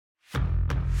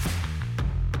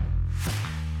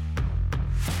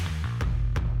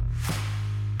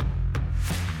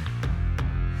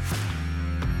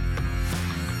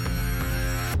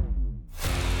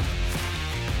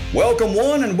Welcome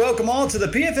one and welcome all to the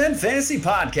PFN Fantasy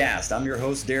Podcast. I'm your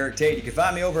host, Derek Tate. You can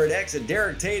find me over at X at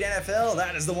Derek Tate NFL.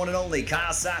 That is the one and only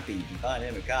Kyle Soppe. You can find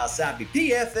him at Kyle Soppe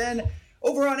PFN.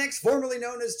 Over on X, formerly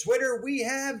known as Twitter, we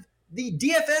have the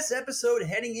DFS episode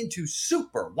heading into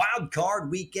Super Wild Card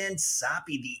Weekend. Soppe,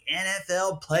 the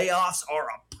NFL playoffs are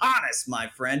upon us, my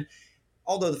friend.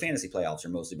 Although the fantasy playoffs are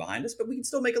mostly behind us, but we can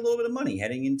still make a little bit of money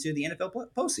heading into the NFL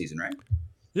postseason, right?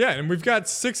 Yeah, and we've got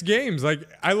 6 games.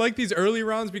 I like these early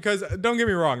rounds because, don't get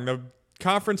me wrong, the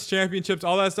conference championships,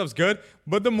 all that stuff's good,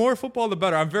 but the more football, the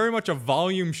better. I'm very much a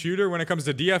volume shooter when it comes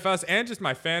to DFS and just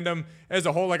my fandom as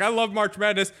a whole. I love March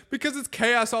Madness because it's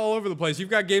chaos all over the place. You've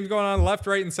got games going on left,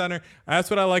 right, and center. That's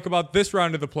what I like about this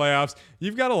round of the playoffs.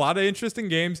 You've got a lot of interesting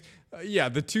games.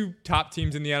 The 2 top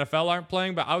teams in the NFL aren't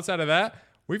playing, but outside of that,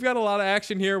 we've got a lot of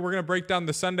action here. We're going to break down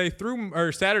the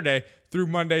Saturday through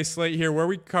Monday slate here where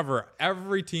we cover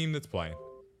every team that's playing.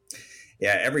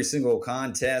 Yeah, every single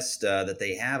contest that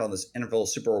they have on this NFL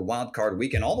Super Wildcard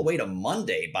Weekend, all the way to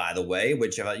Monday, by the way,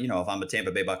 which, if I'm a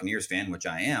Tampa Bay Buccaneers fan, which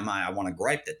I am, I want to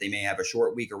gripe that they may have a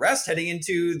short week of rest heading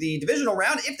into the divisional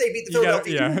round if they beat the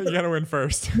Philadelphia Eagles. You got to win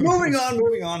first. Moving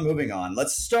on.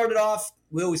 Let's start it off.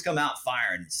 We always come out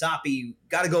firing. Soppe,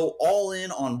 got to go all in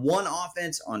on one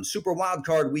offense on Super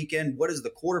Wildcard Weekend. What is the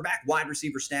quarterback wide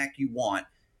receiver stack you want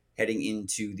heading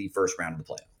into the first round of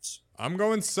the playoffs? I'm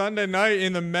going Sunday night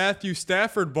in the Matthew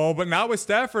Stafford Bowl, but not with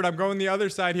Stafford. I'm going the other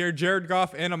side here. Jared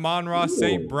Goff and Amon-Ra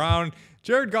St. Brown.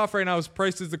 Jared Goff right now is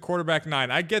priced as the quarterback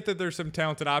 9. I get that there's some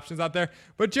talented options out there,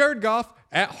 but Jared Goff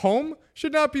at home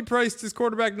should not be priced as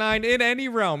quarterback 9 in any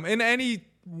realm, in any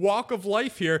walk of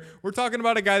life here. We're talking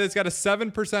about a guy that's got a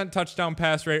 7% touchdown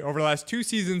pass rate over the last 2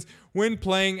 seasons when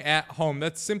playing at home.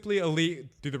 That's simply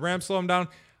elite. Do the Rams slow him down?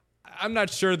 I'm not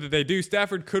sure that they do.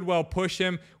 Stafford could well push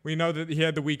him. We know that he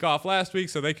had the week off last week,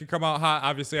 so they could come out hot.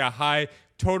 Obviously, a high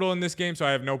total in this game, so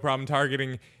I have no problem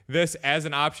targeting this as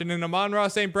an option. And Amon-Ra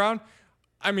St. Brown,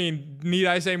 need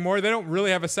I say more? They don't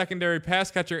really have a secondary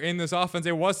pass catcher in this offense.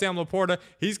 It was Sam Laporta.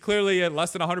 He's clearly at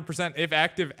less than 100% if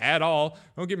active at all.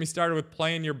 Don't get me started with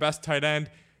playing your best tight end,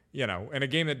 in a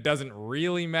game that doesn't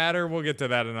really matter. We'll get to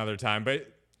that another time. But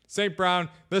St. Brown,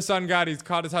 the Sun God, he's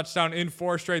caught a touchdown in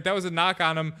 4 straight. That was a knock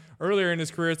on him earlier in his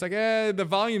career. It's the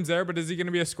volume's there, but is he going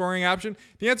to be a scoring option?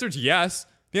 The answer is yes.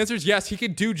 He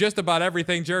can do just about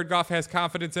everything. Jared Goff has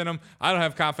confidence in him. I don't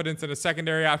have confidence in a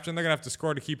secondary option. They're going to have to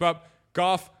score to keep up.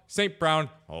 Goff, St. Brown,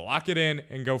 lock it in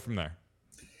and go from there.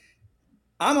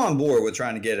 I'm on board with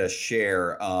trying to get a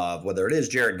share of whether it is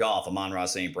Jared Goff, Amon-Ra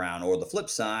St. Brown, or the flip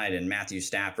side and Matthew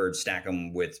Stafford, stack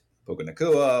them with Puka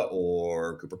Nacua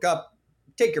or Cooper Kupp.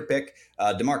 Take your pick.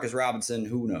 Demarcus Robinson,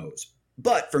 who knows?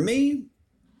 But for me,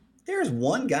 there's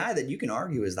one guy that you can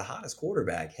argue is the hottest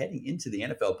quarterback heading into the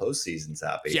NFL postseason,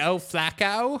 Soppe. Joe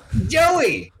Flacco?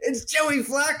 Joey! It's Joey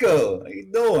Flacco. How you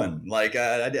doing?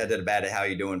 I did a bad how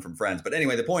you doing from Friends. But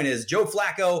anyway, the point is Joe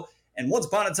Flacco, and once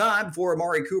upon a time, before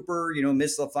Amari Cooper,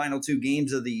 missed the final 2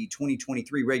 games of the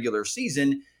 2023 regular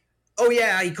season,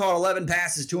 he caught 11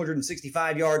 passes,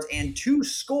 265 yards, and 2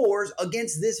 scores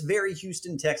against this very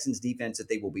Houston Texans defense that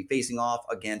they will be facing off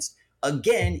against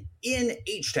again in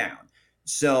H-Town.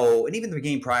 So, and even the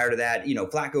game prior to that,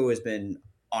 Flacco has been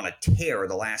on a tear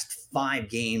the last 5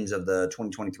 games of the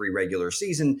 2023 regular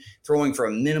season, throwing for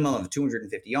a minimum of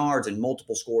 250 yards and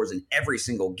multiple scores in every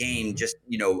single game, just,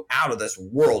 out of this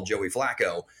world, Joey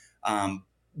Flacco.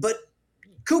 But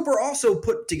Cooper also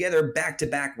put together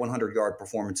back-to-back 100-yard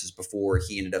performances before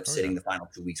he ended up sitting the final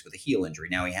 2 weeks with a heel injury.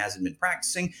 Now, he hasn't been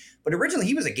practicing, but originally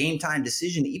he was a game-time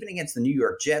decision even against the New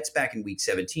York Jets back in Week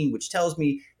 17, which tells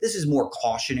me this is more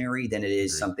cautionary than it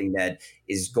is something that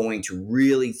is going to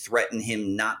really threaten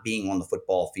him not being on the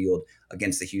football field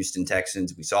against the Houston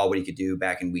Texans. We saw what he could do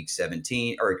back in Week 16,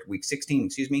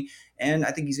 and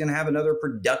I think he's going to have another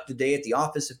productive day at the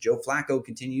office if Joe Flacco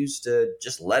continues to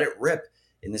just let it rip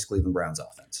in this Cleveland Browns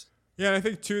offense. Yeah, and I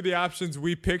think, too, the options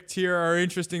we picked here are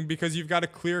interesting because you've got a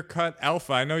clear-cut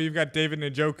alpha. I know you've got David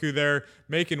Njoku there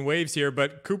making waves here,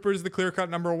 but Cooper's the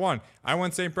clear-cut number 1. I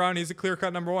went St. Brown. He's a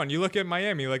clear-cut number 1. You look at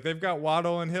Miami, they've got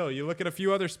Waddle and Hill. You look at a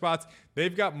few other spots,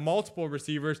 they've got multiple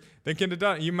receivers that can have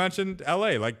done. You mentioned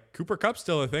L.A. Cooper Kupp's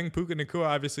still a thing. Puka Nacua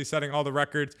obviously setting all the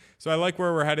records. So I like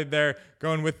where we're headed there,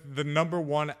 going with the number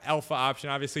 1 alpha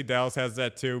option. Obviously, Dallas has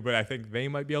that too, but I think they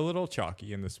might be a little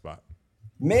chalky in this spot.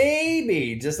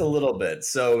 Maybe just a little bit.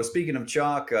 So speaking of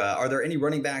chalk, are there any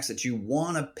running backs that you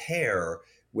want to pair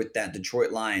with that Detroit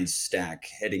Lions stack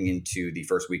heading into the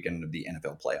first weekend of the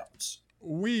NFL playoffs?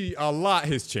 A lot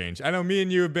has changed. I know me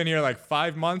and you have been here like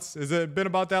 5 months. Has it been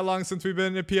about that long since we've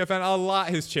been in PFN? A lot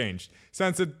has changed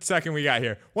since the second we got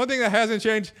here. One thing that hasn't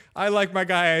changed, I like my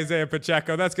guy Isaiah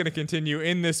Pacheco. That's going to continue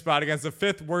in this spot against the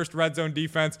 5th worst red zone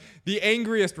defense. The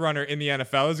angriest runner in the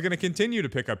NFL is going to continue to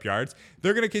pick up yards.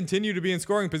 They're going to continue to be in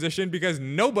scoring position because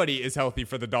nobody is healthy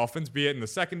for the Dolphins, be it in the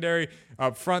secondary,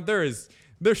 up front.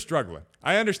 They're struggling.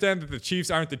 I understand that the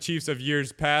Chiefs aren't the Chiefs of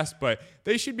years past, but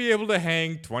they should be able to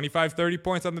hang 25, 30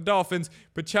 points on the Dolphins.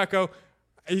 Pacheco,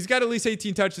 he's got at least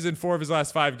 18 touches in 4 of his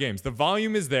last 5 games. The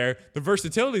volume is there. The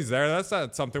versatility is there. That's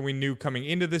not something we knew coming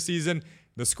into the season.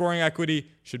 The scoring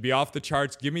equity should be off the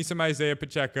charts. Give me some Isaiah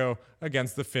Pacheco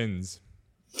against the Finns.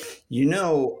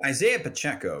 Isaiah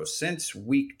Pacheco, since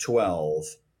week 12,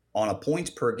 on a points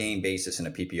per game basis in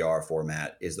a PPR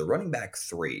format, is the running back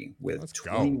 3 with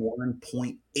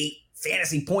 21.8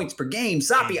 fantasy points per game.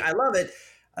 Soppy, I love it.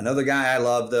 Another guy I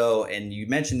love, though, and you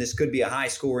mentioned this could be a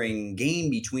high-scoring game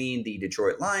between the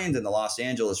Detroit Lions and the Los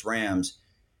Angeles Rams.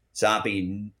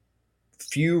 Soppy,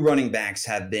 few running backs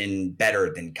have been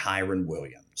better than Kyren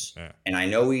Williams. Yeah. And I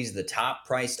know he's the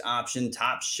top-priced option,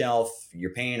 top shelf.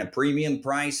 You're paying a premium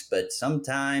price, but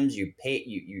sometimes you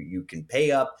can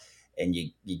pay up and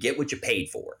you get what you paid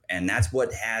for. And that's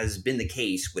what has been the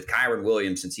case with Kyren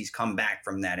Williams since he's come back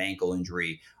from that ankle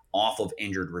injury off of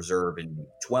injured reserve in week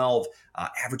 12,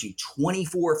 averaging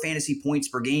 24 fantasy points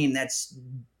per game. That's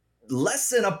less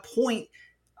than a point,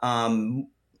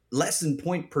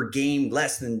 per game,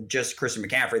 less than just Christian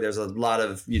McCaffrey. There's a lot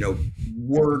of,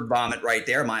 word vomit right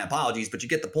there. My apologies, but you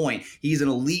get the point. He's an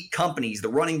elite company. He's the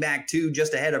running back 2,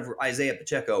 just ahead of Isaiah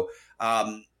Pacheco.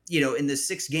 In the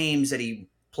 6 games that he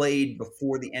played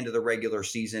before the end of the regular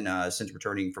season, since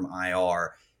returning from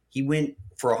IR, he went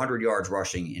for 100 yards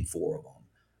rushing in 4 of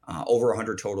them, over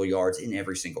 100 total yards in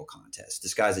every single contest.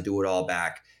 This guy's a do-it-all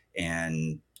back,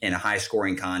 and in a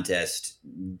high-scoring contest,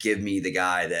 give me the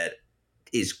guy that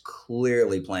is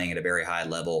clearly playing at a very high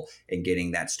level and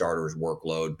getting that starter's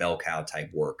workload, bell cow type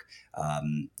work,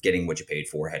 getting what you paid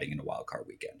for heading into Wild Card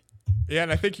Weekend. Yeah,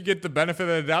 and I think you get the benefit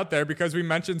of the doubt there because we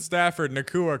mentioned Stafford,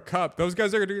 Nakua, Kupp. Those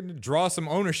guys are going to draw some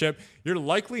ownership. You're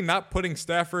likely not putting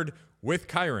Stafford with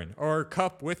Kyren or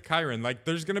Kupp with Kyren. Like,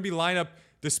 there's going to be lineup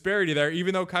disparity there,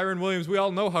 even though Kyren Williams, we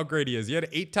all know how great he is. He had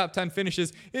 8 top 10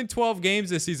 finishes in 12 games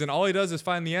this season. All he does is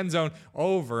find the end zone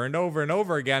over and over and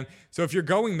over again. So if you're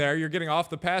going there, you're getting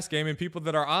off the pass game, and people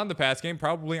that are on the pass game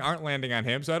probably aren't landing on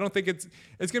him. So I don't think it's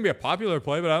going to be a popular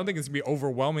play, but I don't think it's going to be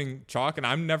overwhelming chalk, and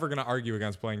I'm never going to argue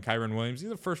against playing Kyren Williams. He's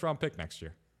a first-round pick next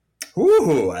year.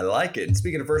 Ooh, I like it. And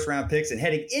speaking of first-round picks and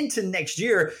heading into next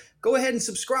year, go ahead and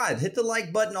subscribe. Hit the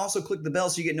like button. Also, click the bell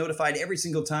so you get notified every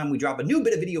single time we drop a new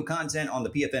bit of video content on the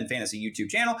PFN Fantasy YouTube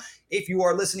channel. If you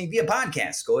are listening via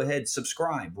podcast, go ahead,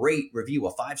 subscribe, rate, review.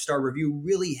 A 5-star review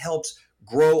really helps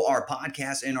grow our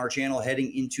podcast and our channel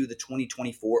heading into the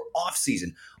 2024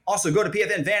 offseason. Also, go to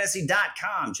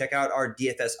pfnfantasy.com. Check out our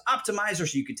DFS optimizer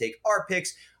so you can take our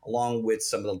picks along with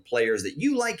some of the players that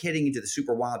you like heading into the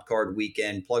Super Wildcard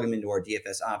weekend. Plug them into our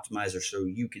DFS optimizer so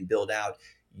you can build out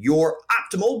your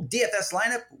optimal DFS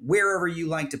lineup wherever you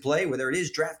like to play, whether it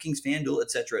is DraftKings, FanDuel,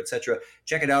 etc., etc.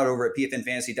 Check it out over at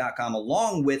pfnfantasy.com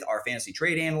along with our fantasy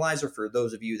trade analyzer for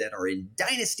those of you that are in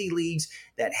dynasty leagues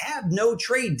that have no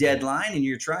trade deadline and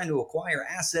you're trying to acquire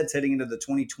assets heading into the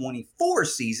 2024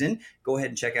 season. Go ahead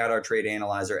and check out our trade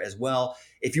analyzer as well.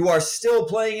 If you are still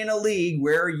playing in a league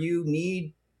where you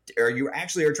need or you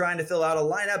actually are trying to fill out a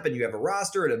lineup and you have a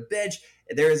roster and a bench,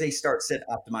 there is a start set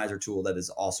optimizer tool that is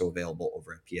also available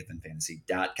over at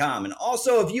pfnfantasy.com. And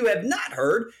also, if you have not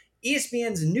heard,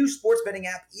 ESPN's new sports betting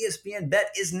app, ESPN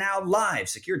Bet, is now live.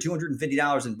 Secure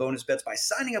 $250 in bonus bets by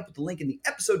signing up with the link in the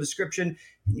episode description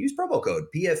and use promo code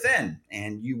PFN.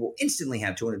 And you will instantly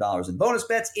have $200 in bonus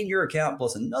bets in your account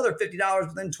plus another $50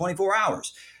 within 24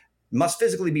 hours. Must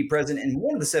physically be present in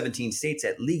one of the 17 states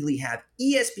that legally have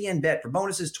ESPN Bet for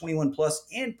bonuses, 21 plus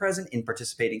and present in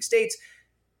participating states.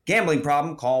 Gambling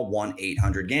problem? Call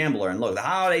 1-800-GAMBLER. And look, the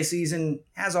holiday season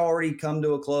has already come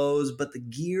to a close, but the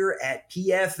gear at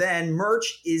PFN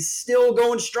merch is still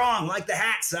going strong, like the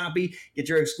hat, Soppy. Get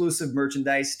your exclusive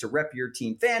merchandise to rep your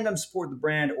team fandom, support the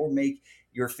brand, or make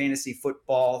your fantasy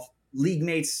football league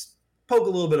mates poke a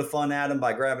little bit of fun at them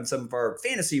by grabbing some of our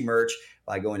fantasy merch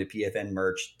by going to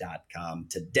pfnmerch.com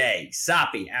today.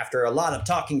 Soppy, after a lot of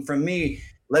talking from me,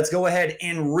 let's go ahead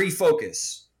and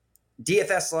refocus.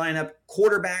 DFS lineup,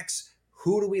 quarterbacks,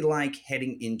 who do we like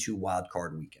heading into Wild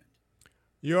Card Weekend?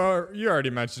 You already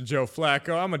mentioned Joe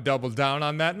Flacco. I'm going to double down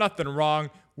on that. Nothing wrong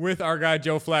with our guy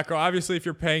Joe Flacco. Obviously, if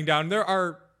you're paying down, there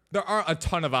are there aren't a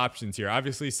ton of options here.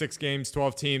 Obviously, 6 games,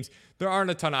 12 teams. There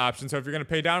aren't a ton of options. So if you're going to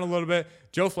pay down a little bit,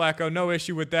 Joe Flacco, no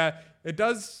issue with that.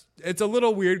 It's a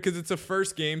little weird because it's a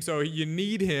first game, so you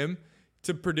need him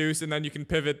to produce, and then you can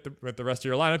pivot with the rest of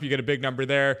your lineup. You get a big number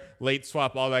there, late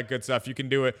swap, all that good stuff. You can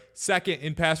do it. Second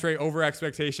in pass rate over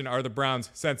expectation are the Browns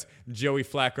since Joey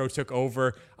Flacco took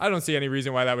over. I don't see any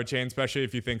reason why that would change, especially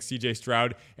if you think CJ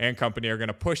Stroud and company are going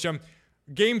to push them.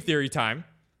 Game theory time.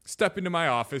 Step into my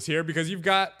office here because you've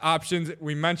got options.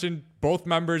 We mentioned both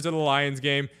members of the Lions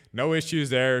game. No issues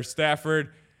there.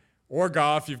 Stafford or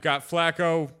Goff. You've got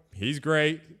Flacco. He's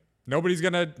great. Nobody's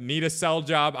going to need a sell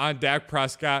job on Dak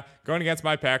Prescott going against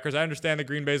my Packers. I understand the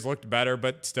Green Bay's looked better,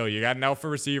 but still, you got an alpha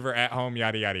receiver at home,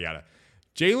 yada, yada, yada.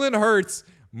 Jalen Hurts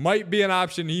might be an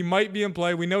option. He might be in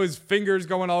play. We know his finger's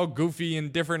going all goofy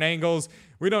in different angles.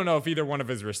 We don't know if either one of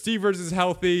his receivers is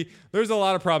healthy. There's a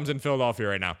lot of problems in Philadelphia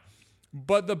right now.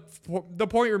 But the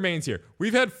point remains here.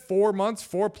 We've had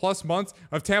 4+ months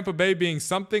of Tampa Bay being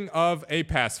something of a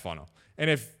pass funnel. And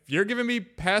if you're giving me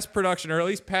pass production or at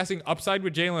least passing upside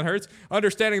with Jalen Hurts,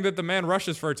 understanding that the man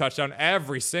rushes for a touchdown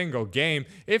every single game,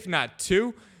 if not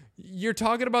 2, you're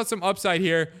talking about some upside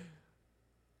here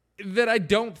that I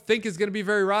don't think is going to be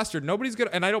very rostered. Nobody's going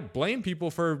to, and I don't blame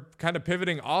people for kind of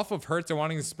pivoting off of Hurts and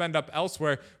wanting to spend up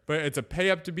elsewhere, but it's a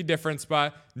pay up to be different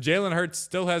spot. Jalen Hurts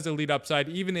still has elite upside,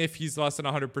 even if he's less than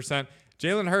 100%.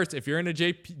 Jalen Hurts, if you're in a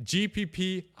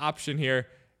GPP option here,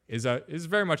 is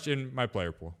very much in my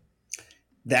player pool.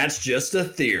 That's just a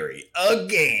theory, a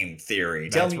game theory.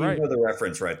 Tell me right. You know the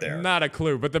reference right there. Not a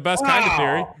clue, but the best kind of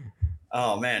theory.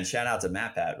 Oh, man, shout out to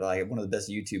MatPat, like one of the best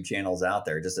YouTube channels out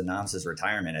there. Just announced his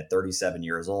retirement at 37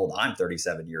 years old. I'm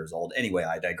 37 years old. Anyway,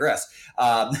 I digress.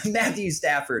 Matthew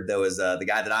Stafford, though, is the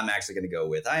guy that I'm actually going to go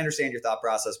with. I understand your thought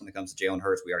process when it comes to Jalen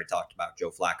Hurts. We already talked about Joe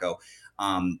Flacco.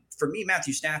 For me,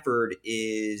 Matthew Stafford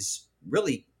is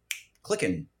really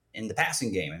clicking in the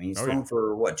passing game. I mean, he's thrown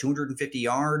for 250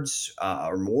 yards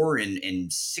or more in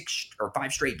 6 or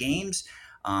 5 straight games.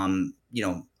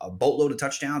 A boatload of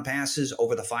touchdown passes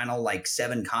over the final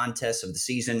 7 contests of the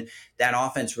season. That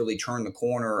offense really turned the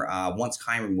corner once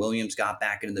Kyren Williams got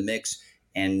back into the mix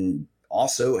and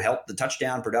also helped the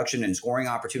touchdown production and scoring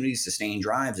opportunities, sustain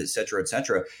drives, et cetera, et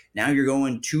cetera. Now you're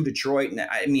going to Detroit. And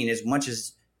I mean, as much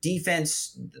as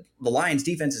defense, the Lions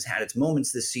defense has had its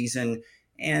moments this season,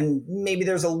 and maybe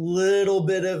there's a little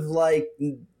bit of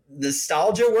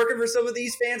nostalgia working for some of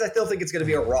these fans. I still think it's going to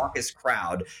be a raucous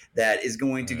crowd that is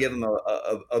going to give him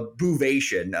a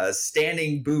boovation, a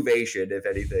standing boovation, if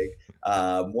anything,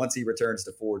 once he returns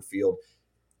to Ford Field.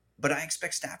 But I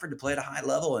expect Stafford to play at a high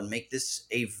level and make this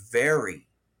a very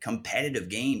competitive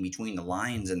game between the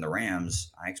Lions and the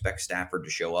Rams. I expect Stafford to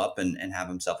show up and have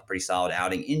himself a pretty solid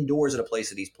outing indoors at a place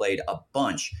that he's played a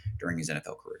bunch during his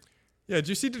NFL career. Yeah, did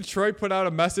you see Detroit put out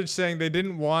a message saying they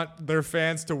didn't want their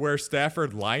fans to wear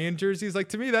Stafford Lion jerseys?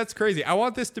 To me, that's crazy. I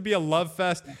want this to be a love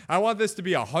fest. I want this to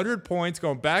be 100 points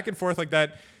going back and forth like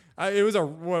that. It was a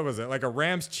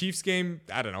Rams-Chiefs game,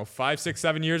 I don't know, 5, 6,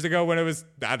 7 years ago when it was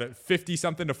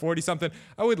 50-something to 40-something.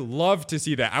 I would love to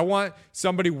see that. I want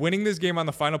somebody winning this game on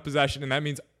the final possession, and that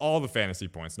means all the fantasy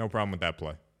points. No problem with that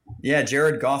play. Yeah,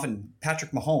 Jared Goff and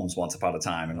Patrick Mahomes once upon a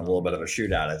time in a little bit of a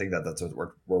shootout. I think that's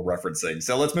what we're referencing.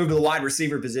 So let's move to the wide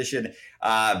receiver position.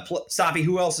 Sapi,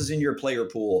 who else is in your player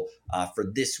pool for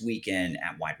this weekend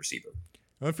at wide receiver?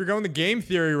 Well, if you're going the game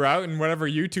theory route and whatever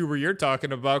YouTuber you're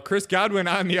talking about, Chris Godwin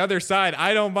on the other side,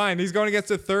 I don't mind. He's going against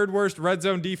the 3rd worst red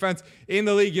zone defense in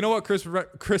the league. You know what Chris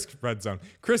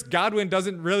Godwin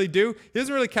doesn't really do? He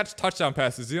doesn't really catch touchdown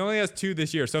passes. He only has 2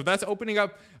 this year. So if that's opening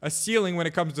up a ceiling when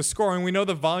it comes to scoring, we know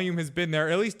the volume has been there,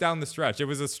 at least down the stretch. It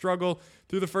was a struggle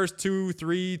through the first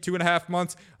 2.5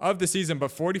 months of the season, but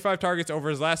 45 targets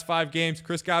over his last 5 games.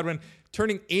 Chris Godwin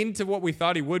turning into what we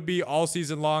thought he would be all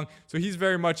season long. So he's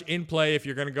very much in play. If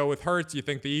you're going to go with Hurts, you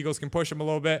think the Eagles can push him a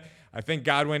little bit. I think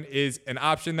Godwin is an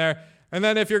option there. And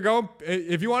then if you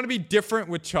want to be different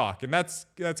with chalk, and that's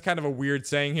kind of a weird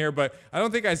saying here, but I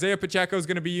don't think Isaiah Pacheco is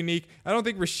going to be unique. I don't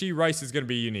think Rashee Rice is going to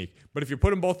be unique. But if you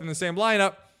put them both in the same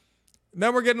lineup,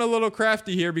 then we're getting a little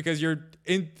crafty here because you're,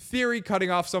 in theory,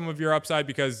 cutting off some of your upside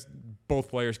because both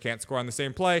players can't score on the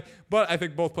same play, but I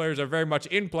think both players are very much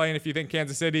in play. And if you think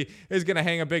Kansas City is going to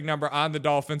hang a big number on the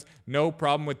Dolphins, no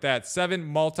problem with that. 7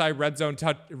 multi-red zone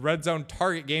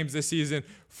target games this season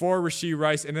for Rashee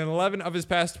Rice, and in 11 of his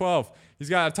past 12, he's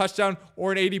got a touchdown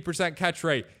or an 80% catch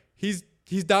rate. He's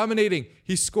dominating.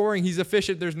 He's scoring. He's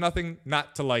efficient. There's nothing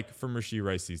not to like from Rashee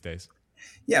Rice these days.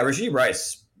 Yeah, Rashee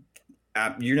Rice.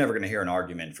 You're never going to hear an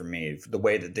argument from me. The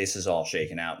way that this is all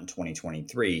shaken out in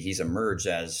 2023, he's emerged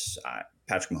as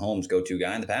Patrick Mahomes' go-to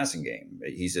guy in the passing game.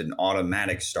 He's an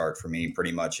automatic start for me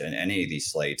pretty much in any of these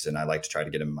slates, and I like to try to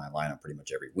get him in my lineup pretty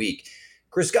much every week.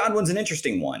 Chris Godwin's an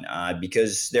interesting one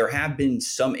because there have been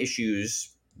some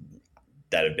issues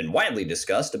that have been widely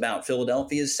discussed about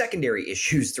Philadelphia's secondary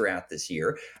issues throughout this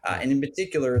year. And in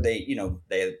particular, they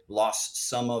lost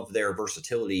some of their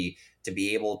versatility to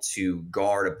be able to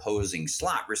guard opposing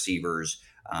slot receivers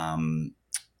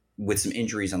with some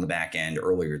injuries on the back end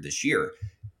earlier this year.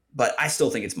 But I still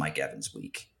think it's Mike Evans'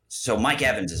 week. So Mike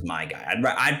Evans is my guy.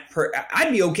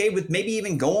 I'd be okay with maybe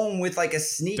even going with like a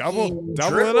sneaky double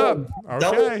it up, okay.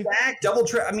 Double stack, double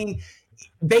trip. I mean,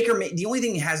 Baker. The only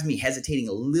thing that has me hesitating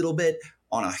a little bit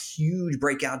on a huge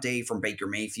breakout day from Baker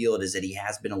Mayfield is that he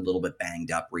has been a little bit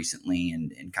banged up recently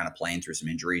and kind of playing through some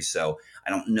injuries. So I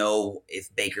don't know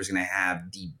if Baker's going to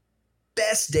have the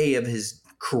best day of his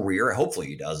career. Hopefully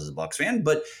he does as a Bucs fan.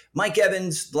 But Mike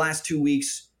Evans, the last 2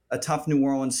 weeks, a tough New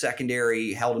Orleans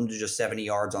secondary, held him to just 70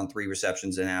 yards on 3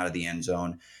 receptions and out of the end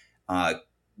zone.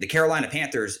 The Carolina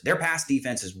Panthers, their pass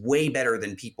defense is way better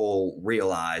than people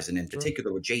realize. And in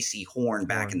particular with J.C. Horn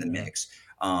back in the mix,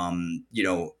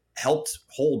 helped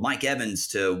hold Mike Evans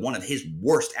to one of his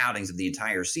worst outings of the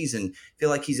entire season. I feel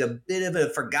like he's a bit of a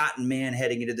forgotten man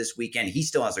heading into this weekend. He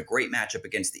still has a great matchup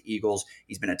against the Eagles.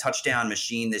 He's been a touchdown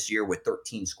machine this year with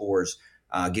 13 scores.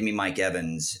 Give me Mike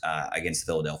Evans against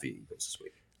the Philadelphia Eagles this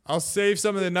week. I'll save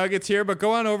some of the nuggets here, but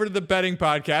go on over to the betting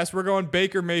podcast. We're going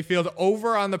Baker Mayfield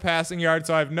over on the passing yard,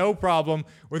 so I have no problem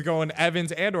with going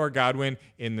Evans and or Godwin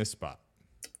in this spot.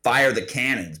 Fire the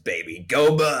cannons, baby.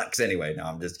 Go Bucks. Anyway, no,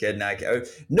 I'm just kidding.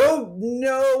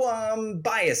 No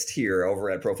biased here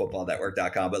over at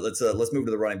ProFootballNetwork.com. But let's move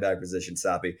to the running back position,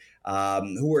 Sapi.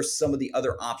 Who are some of the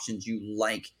other options you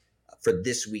like for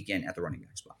this weekend at the running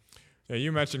back spot? Yeah,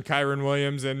 you mentioned Kyren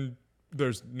Williams, and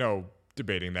there's no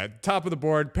debating that. Top of the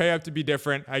board, pay up to be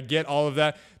different. I get all of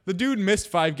that. The dude missed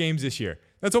 5 games this year.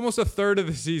 That's almost a third of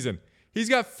the season. He's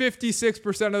got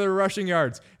 56% of the rushing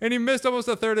yards, and he missed almost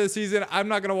a third of the season. I'm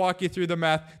not going to walk you through the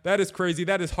math. That is crazy.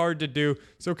 That is hard to do.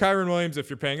 So Kyren Williams, if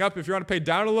you're paying up, if you want to pay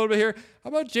down a little bit here, how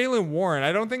about Jaylen Warren?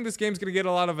 I don't think this game's going to get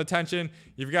a lot of attention.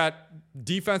 You've got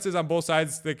defenses on both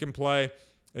sides that can play.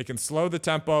 They can slow the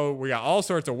tempo. We got all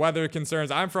sorts of weather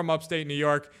concerns. I'm from upstate New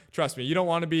York. Trust me, you don't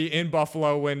want to be in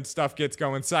Buffalo when stuff gets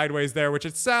going sideways there, which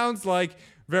it sounds like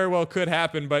very well could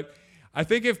happen. But I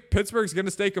think if Pittsburgh's going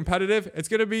to stay competitive, it's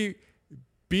going to be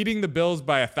beating the Bills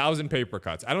by 1,000 paper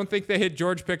cuts. I don't think they hit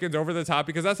George Pickens over the top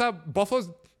because that's how Buffalo's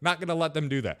not going to let them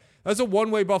do that. That's the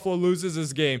one way Buffalo loses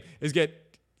this game is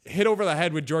get hit over the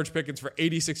head with George Pickens for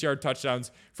 86-yard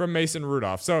touchdowns from Mason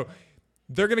Rudolph. So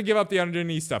they're going to give up the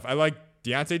underneath stuff. I like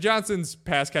Deontay Johnson's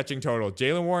pass catching total.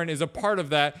 Jaylen Warren is a part of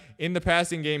that in the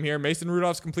passing game here. Mason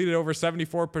Rudolph's completed over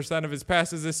 74% of his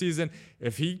passes this season.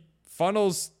 If he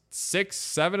funnels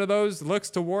 6-7 of those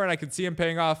looks to Warren, I could see him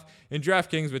paying off in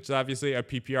DraftKings, which is obviously a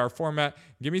PPR format.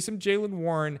 Give me some Jaylen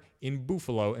Warren in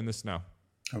Buffalo in the snow.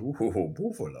 Ooh,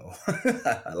 Buffalo.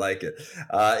 I like it.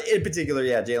 In particular,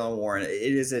 yeah, Jaylen Warren. It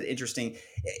is an interesting.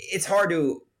 It's hard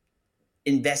to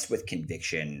invest with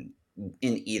conviction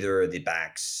in either of the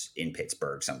backs in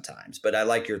Pittsburgh sometimes, but I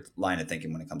like your line of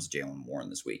thinking when it comes to Jaylen Warren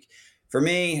this week. For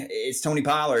me, it's Tony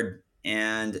Pollard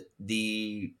and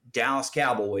the Dallas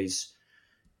Cowboys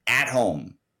at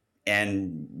home.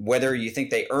 And whether you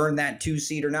think they earned that 2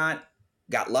 seed or not,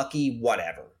 got lucky,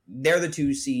 whatever. They're the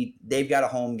 2 seed. They've got a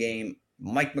home game.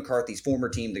 Mike McCarthy's former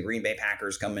team, the Green Bay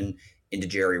Packers, coming into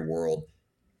Jerry World.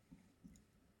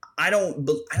 I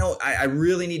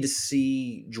really need to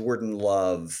see Jordan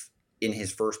Love in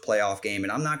his first playoff game.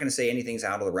 And I'm not going to say anything's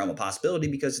out of the realm of possibility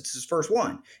because it's his first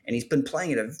one. And he's been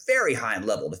playing at a very high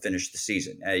level to finish the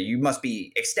season. You must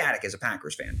be ecstatic as a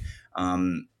Packers fan.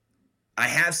 I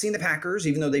have seen the Packers,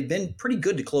 even though they've been pretty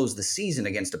good to close the season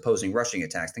against opposing rushing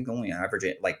attacks. I think only average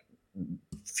like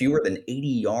fewer than 80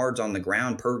 yards on the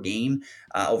ground per game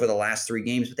over the last 3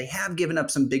 games. But they have given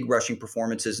up some big rushing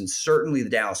performances, and certainly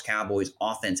the Dallas Cowboys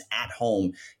offense at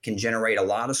home can generate a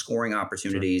lot of scoring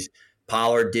opportunities. Sure.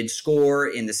 Pollard did score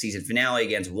in the season finale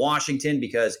against Washington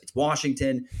because it's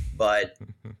Washington, but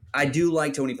I do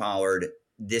like Tony Pollard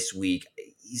this week.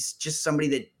 He's just somebody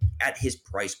that at his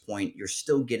price point, you're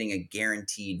still getting a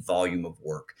guaranteed volume of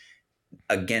work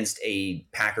against a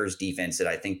Packers defense that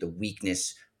I think the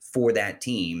weakness for that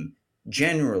team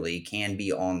generally can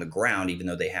be on the ground, even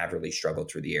though they have really struggled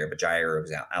through the air. But Jair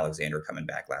Alexander coming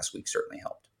back last week certainly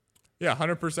helped. Yeah,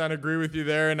 100% agree with you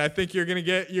there. And I think you're going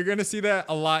to see that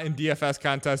a lot in DFS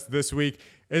contests this week.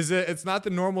 It's not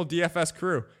the normal DFS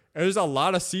crew. there's a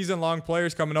lot of season-long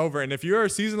players coming over. And if you're a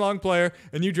season-long player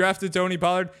and you drafted Tony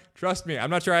Pollard, trust me, I'm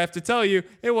not sure I have to tell you,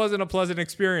 it wasn't a pleasant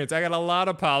experience. I got a lot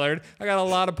of Pollard. I got a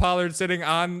lot of Pollard sitting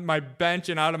on my bench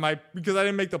and because I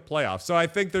didn't make the playoffs. So I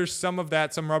think there's some of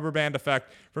that, some rubber band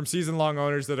effect from season-long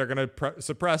owners that are going to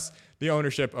suppress the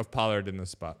ownership of Pollard in this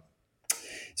spot.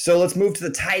 So let's move to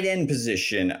the tight end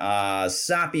position.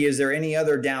 Soppy, is there any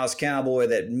other Dallas Cowboy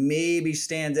that maybe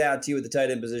stands out to you at the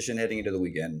tight end position heading into the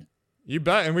weekend? You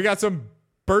bet. And we got some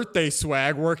birthday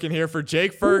swag working here for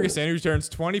Jake Ferguson, who turns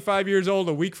 25 years old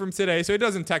a week from today. So he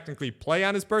doesn't technically play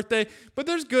on his birthday, but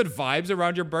there's good vibes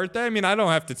around your birthday. I mean, I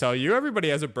don't have to tell you. Everybody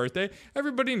has a birthday.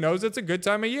 Everybody knows it's a good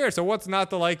time of year. So what's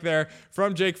not to like there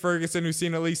from Jake Ferguson, who's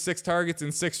seen at least 6 targets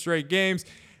in 6 straight games?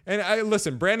 And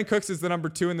listen, Brandon Cooks is the number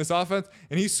 2 in this offense,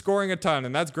 and he's scoring a ton,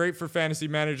 and that's great for fantasy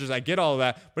managers. I get all of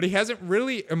that, but he hasn't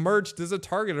really emerged as a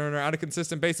target earner on a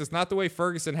consistent basis, not the way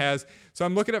Ferguson has. So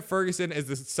I'm looking at Ferguson as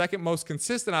the second most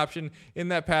consistent option in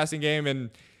that passing game.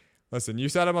 And listen, you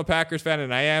said I'm a Packers fan,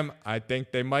 and I am. I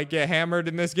think they might get hammered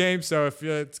in this game. So if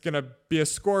it's going to be a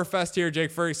score fest here, Jake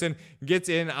Ferguson gets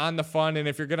in on the fun. And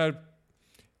if you're going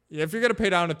to pay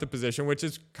down at the position, which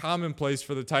is commonplace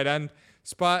for the tight end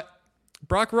spot,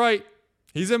 Brock Wright,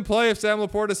 he's in play if Sam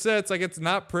Laporta sits. Like, it's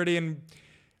not pretty, and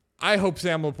I hope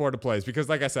Sam Laporta plays because,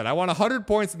 like I said, I want 100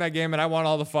 points in that game, and I want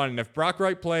all the fun. And if Brock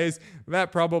Wright plays,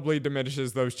 that probably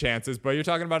diminishes those chances. But you're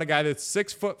talking about a guy that's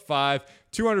 6'5",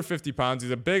 250 pounds.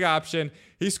 He's a big option.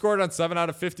 He scored on 7 out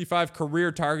of 55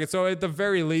 career targets. So at the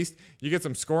very least, you get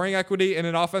some scoring equity in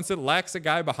an offense that lacks a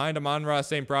guy behind Amon-Ra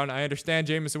St. Brown. I understand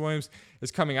Jameson Williams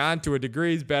is coming on to a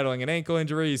degree. He's battling an ankle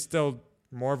injury. He's still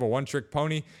more of a one-trick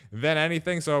pony than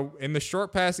anything. So in the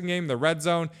short passing game, the red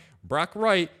zone, Brock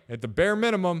Wright, at the bare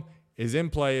minimum, is in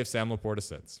play if Sam Laporta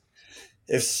sits.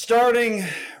 If starting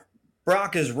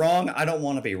Brock is wrong, I don't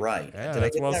want to be right. Yeah,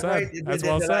 that's well said. Right? That's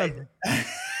well said.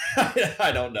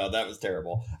 I don't know. That was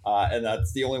terrible. And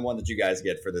that's the only one that you guys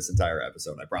get for this entire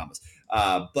episode, I promise.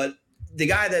 But the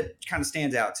guy that kind of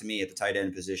stands out to me at the tight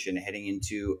end position heading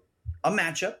into a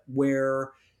matchup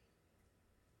where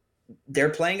they're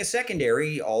playing a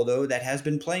secondary, although that has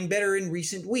been playing better in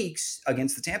recent weeks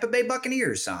against the Tampa Bay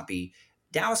Buccaneers, Soppy.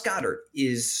 Dallas Goedert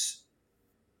is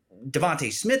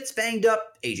Devontae Smith's banged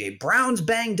up. A.J. Brown's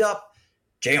banged up.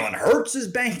 Jalen Hurts is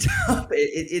banged up.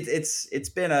 It's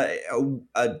been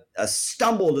a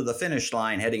stumble to the finish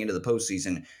line heading into the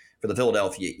postseason for the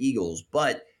Philadelphia Eagles.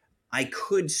 But I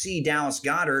could see Dallas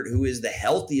Goedert, who is the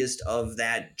healthiest of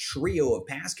that trio of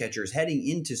pass catchers heading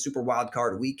into Super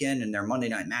Wildcard weekend and their Monday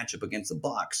night matchup against the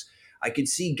Bucs. I could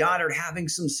see Goedert having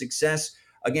some success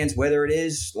against whether it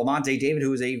is Lavonte David,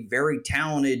 who is a very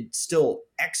talented, still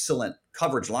excellent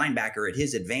coverage linebacker at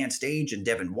his advanced age, and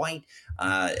Devin White,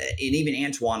 and even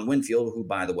Antoine Winfield, who,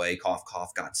 by the way, cough,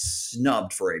 cough, got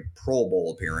snubbed for a Pro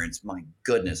Bowl appearance. My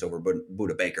goodness, over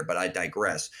Budda Baker, but I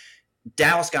digress.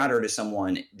 Dallas Goedert is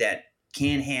someone that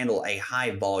can handle a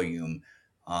high volume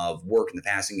of work in the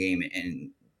passing game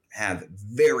and have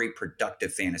very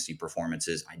productive fantasy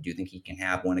performances. I do think he can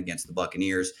have one against the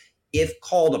Buccaneers if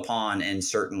called upon, and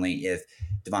certainly if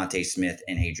Devontae Smith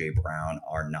and A.J. Brown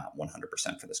are not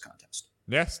 100% for this contest.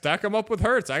 Yeah, stack them up with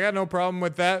Hurts. I got no problem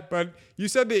with that. But you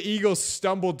said the Eagles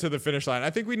stumbled to the finish line. I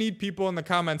think we need people in the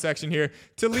comment section here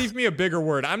to leave me a bigger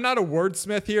word. I'm not a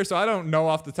wordsmith here, so I don't know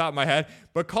off the top of my head.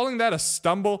 But calling that a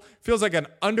stumble feels like an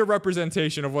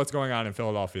underrepresentation of what's going on in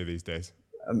Philadelphia these days.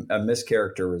 A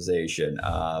mischaracterization.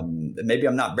 Maybe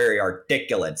I'm not very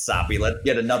articulate, Soppy. Let's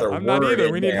get another word. I'm not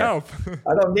either. We need help.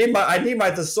 I need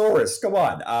my thesaurus. Come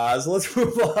on. So let's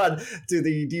move on to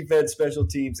the defense special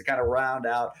teams to kind of round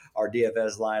out our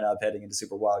DFS lineup heading into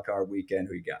Super Wildcard weekend.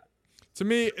 Who you got? To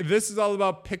me, this is all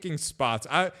about picking spots.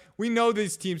 We know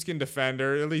these teams can defend,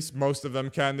 or at least most of them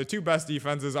can. The 2 best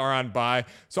defenses are on bye.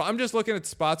 So I'm just looking at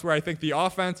spots where I think the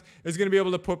offense is going to be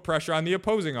able to put pressure on the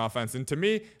opposing offense. And to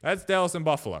me, that's Dallas and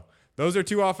Buffalo. Those are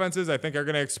 2 offenses I think are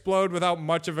going to explode without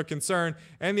much of a concern.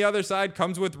 And the other side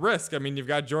comes with risk. I mean, you've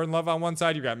got Jordan Love on one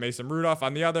side, you've got Mason Rudolph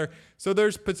on the other. So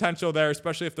there's potential there,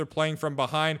 especially if they're playing from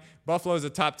behind. Buffalo is a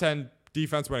top 10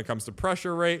 defense when it comes to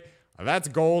pressure rate. That's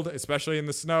gold, especially in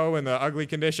the snow and the ugly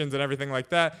conditions and everything like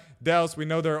that. Dallas, we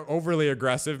know they're overly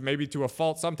aggressive, maybe to a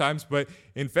fault sometimes, but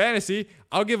in fantasy,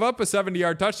 I'll give up a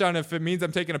 70-yard touchdown if it means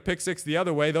I'm taking a pick 6 the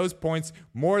other way. Those points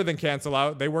more than cancel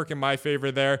out. They work in my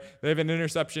favor there. They have an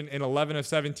interception in 11 of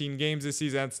 17 games this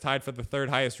season. It's tied for the 3rd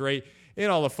highest rate in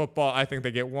all of football. I think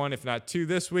they get 1, if not 2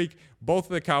 this week. Both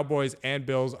of the Cowboys and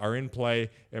Bills are in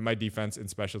play in my defense and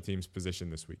special teams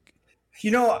position this week. You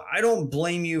know, I don't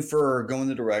blame you for going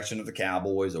the direction of the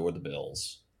Cowboys or the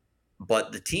Bills.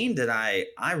 But the team that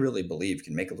I really believe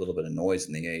can make a little bit of noise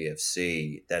in the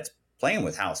AFC that's playing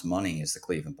with house money is the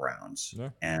Cleveland Browns. Yeah.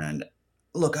 And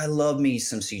look, I love me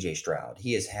some CJ Stroud.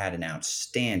 He has had an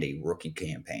outstanding rookie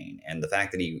campaign. And the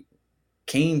fact that he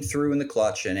came through in the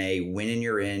clutch in a win and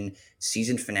you're in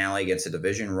season finale against a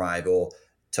division rival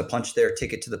to punch their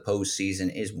ticket to the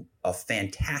postseason is a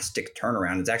fantastic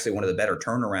turnaround. It's actually one of the better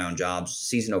turnaround jobs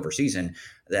season over season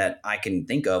that I can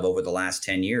think of over the last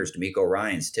 10 years. D'Amico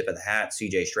Ryan's tip of the hat,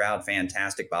 CJ Stroud,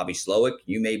 fantastic. Bobby Slowick,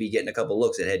 you may be getting a couple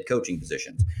looks at head coaching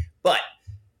positions. But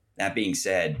that being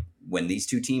said, when these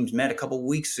two teams met a couple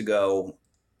weeks ago,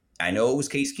 I know it was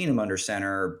Case Keenum under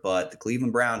center, but the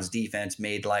Cleveland Browns defense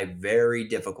made life very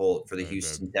difficult for the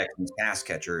Houston Texans pass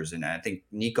catchers. And I think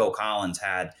Nico Collins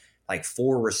had like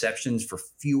 4 receptions for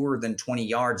fewer than 20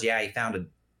 yards. Yeah, he found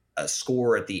a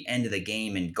score at the end of the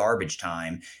game in garbage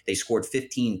time. They scored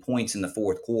 15 points in the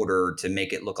fourth quarter to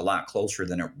make it look a lot closer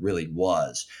than it really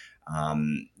was.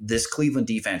 This Cleveland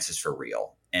defense is for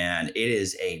real. And it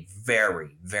is a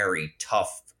very, very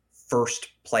tough first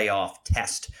playoff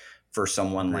test for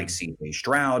someone like CJ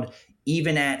Stroud.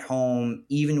 Even at home,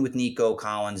 even with Nico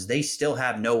Collins, they still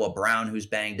have Noah Brown, who's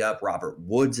banged up. Robert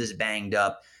Woods is banged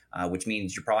up, which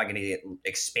means you're probably going to get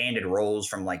expanded roles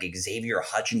from like Xavier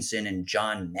Hutchinson and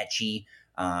John Mechie.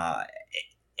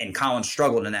 And Collins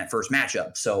struggled in that first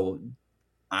matchup. So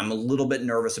I'm a little bit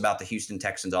nervous about the Houston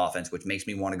Texans offense, which makes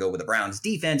me want to go with the Browns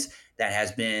defense that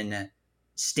has been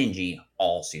stingy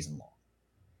all season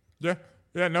long.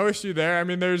 Yeah, no issue there. I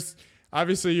mean, there's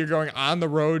obviously you're going on the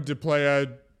road to play a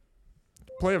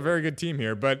very good team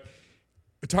here, but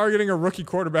targeting a rookie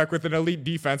quarterback with an elite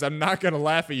defense, I'm not going to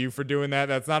laugh at you for doing that.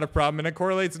 That's not a problem, and it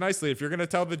correlates nicely. If you're going to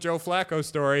tell the Joe Flacco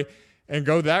story and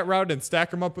go that route and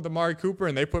stack him up with Amari Cooper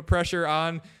and they put pressure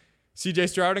on CJ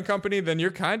Stroud and company, then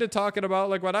you're kind of talking about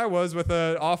like what I was with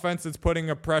an offense that's putting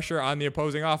a pressure on the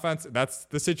opposing offense. That's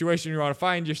the situation you want to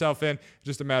find yourself in.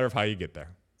 Just a matter of how you get there.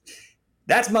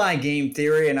 That's my game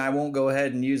theory, and I won't go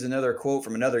ahead and use another quote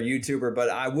from another YouTuber, but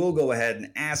I will go ahead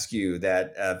and ask you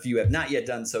that if you have not yet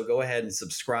done so, go ahead and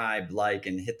subscribe, like,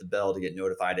 and hit the bell to get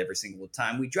notified every single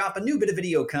time we drop a new bit of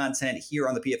video content here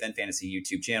on the PFN Fantasy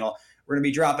YouTube channel. We're going to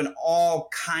be dropping all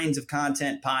kinds of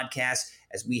content, podcasts,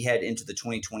 as we head into the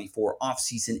 2024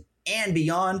 offseason and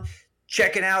beyond.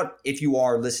 Check it out. If you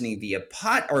are listening via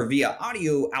via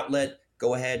audio outlet,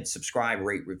 go ahead, subscribe,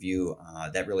 rate, review.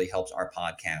 That really helps our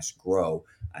podcast grow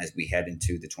as we head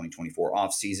into the 2024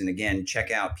 offseason. Again,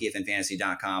 check out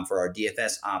pfnfantasy.com for our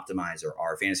DFS optimizer,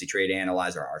 our fantasy trade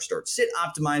analyzer, our start sit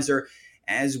optimizer,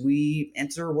 as we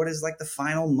enter what is like the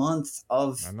final month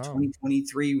of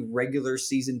 2023 regular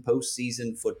season,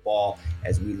 postseason football,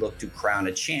 as we look to crown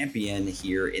a champion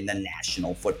here in the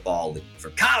National Football League. For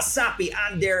Kyle Soppe,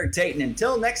 I'm Derek Tayton.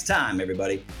 Until next time,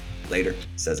 everybody, later,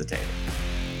 says a Taylor.